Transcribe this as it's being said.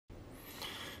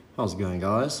How's it going,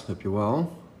 guys? Hope you're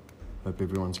well. Hope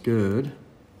everyone's good.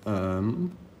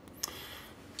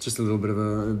 Just a little bit of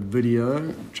a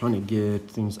video trying to get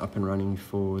things up and running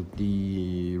for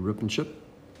the rip and chip.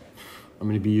 I'm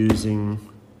going to be using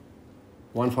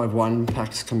 151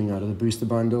 packs coming out of the booster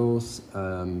bundles.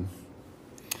 The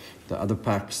other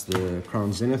packs, the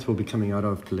Crown Zenith, will be coming out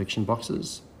of collection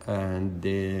boxes, and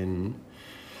then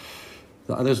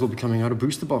the others will be coming out of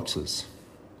booster boxes.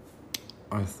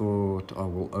 I thought I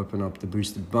will open up the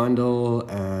boosted bundle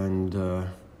and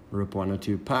rip 1 or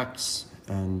 2 packs,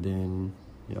 and then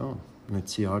yeah,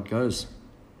 let's see how it goes.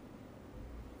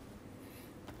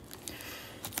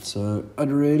 So I'd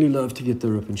really love to get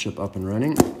the rip and chip up and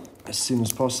running as soon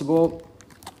as possible.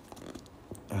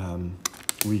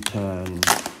 We can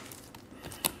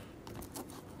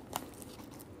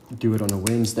do it on a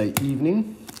Wednesday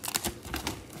evening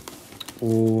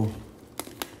or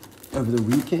over the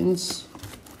weekends.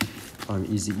 I'm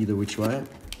easy either which way.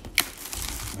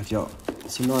 But yeah,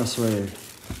 it's a nice way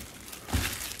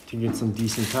to get some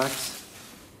decent packs.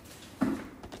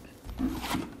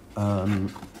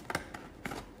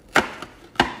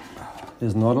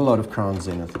 There's not a lot of Crown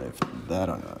Zenith left, that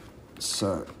I know.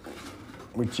 So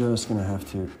we're just gonna have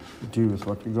to do with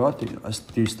what we got. I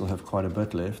do still have quite a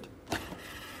bit left.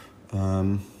 Let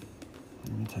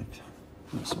me take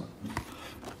this one.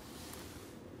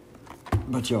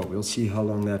 But yeah, we'll see how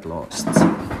long that lasts.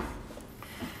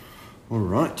 All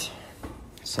right,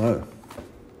 so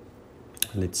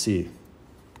let's see.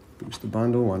 Booster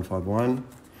bundle 151.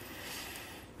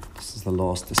 This is the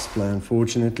last display,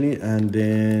 unfortunately. And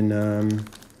then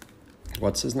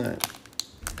what's his name?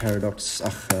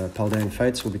 Paldean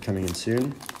Fates will be coming in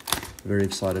soon. Very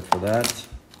excited for that.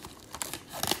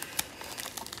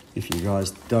 If you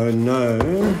guys don't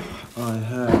know, I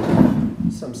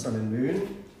have some Sun and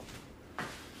Moon.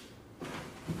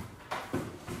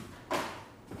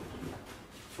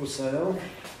 For sale.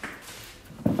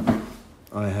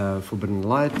 I have Forbidden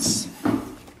Lights.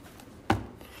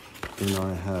 Then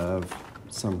I have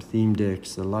some theme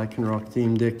decks, the Lycanroc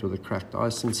theme deck with a cracked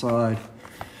ice inside,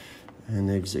 and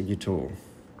the Executor.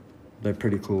 They're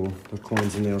pretty cool. The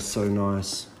coins in there are so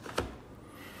nice.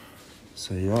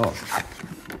 So yeah,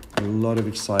 a lot of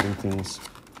exciting things.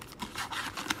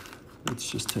 Let's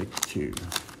just take 2.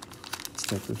 Let's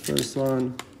take the first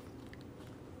one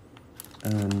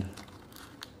and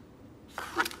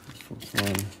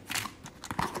one,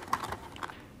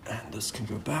 and this can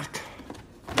go back.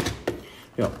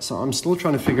 Yeah, so I'm still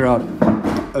trying to figure out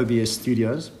OBS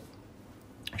Studios.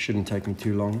 Shouldn't take me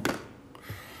too long.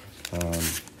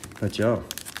 But yeah,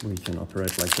 we can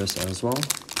operate like this as well.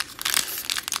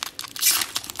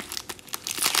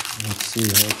 Let's see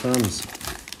how it comes.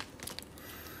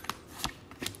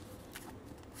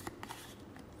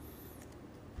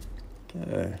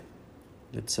 Okay,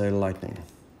 let's say lightning.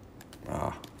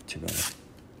 Too bad.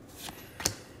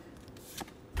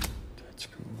 That's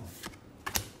cool.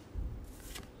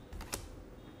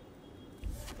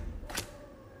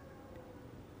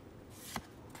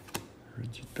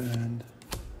 Rigid Band,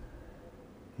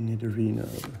 Nidorino,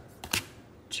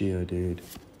 Geodude,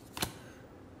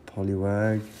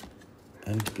 Poliwag,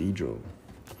 and Beedrill.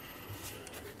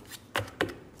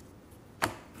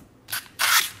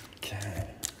 Okay.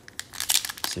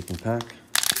 Second pack.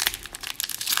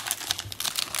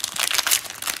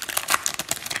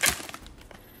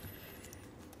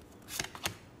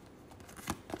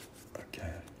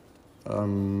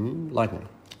 Lightning.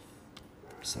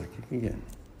 Psychic again.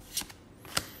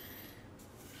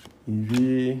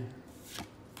 EV,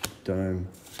 Dome,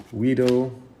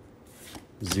 Weedle,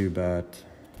 Zubat,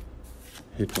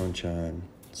 Hitmonchan,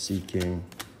 Seeking,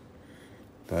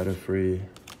 Butterfree,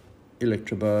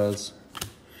 Electabuzz,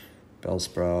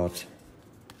 Bellsprout,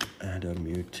 and a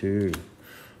Mewtwo.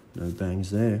 No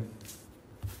bangs there.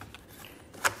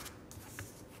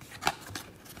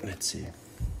 Let's see.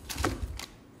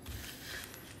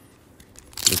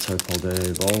 Let's hope Paldean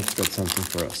Evolve's got something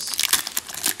for us.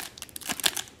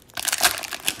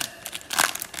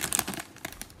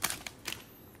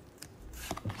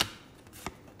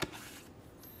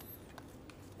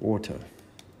 Water.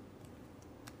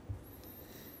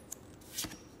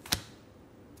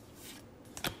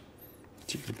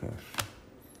 Jigglypuff.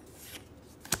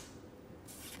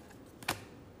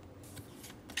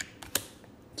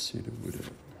 Sudowoodo.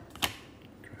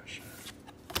 Crusher.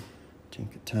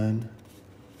 Tinkaton.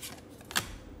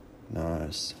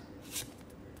 Nice.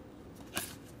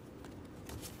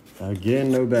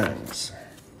 Again, no bangs.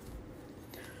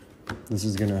 This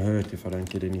is gonna hurt if I don't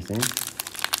get anything.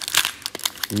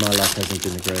 My luck hasn't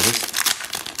been the greatest.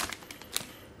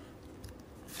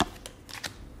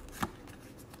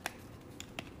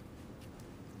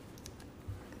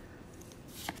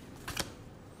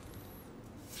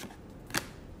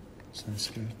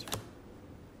 Sanskrit,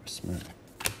 Westman,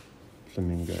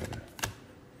 Flamingo.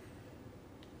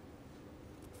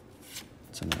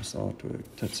 It's a nice artwork.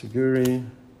 Tatsuguri,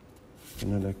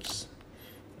 Benelux,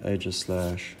 Aegis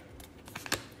Slash,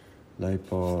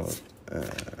 Leopard,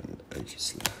 and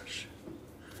Aegis Slash.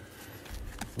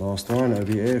 Last one,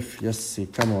 OBF. Yes, see,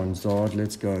 come on, Zard,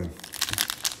 let's go.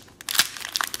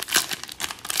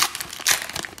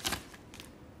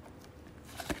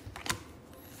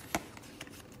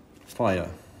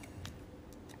 Fire.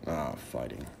 Ah,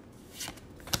 fighting.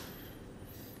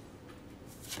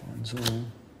 Bonzo,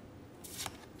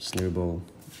 Snowball,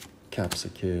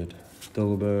 Capsicid,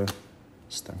 Dilber,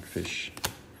 Stunkfish,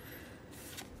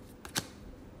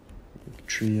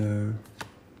 Trio,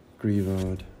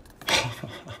 Grievard.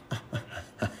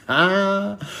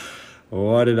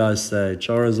 What did I say?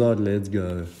 Charizard, let's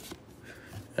go.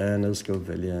 And let's go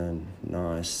Villian.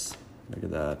 Nice. Look at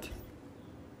that.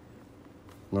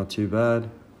 Not too bad.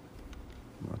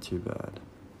 Not too bad.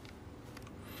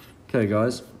 Okay,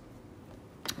 guys.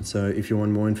 So if you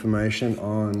want more information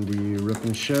on the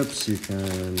Ripon ships, you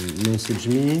can message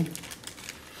me.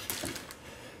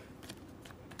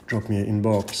 Drop me an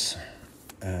inbox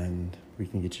and we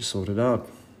can get you sorted out.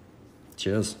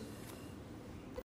 Cheers.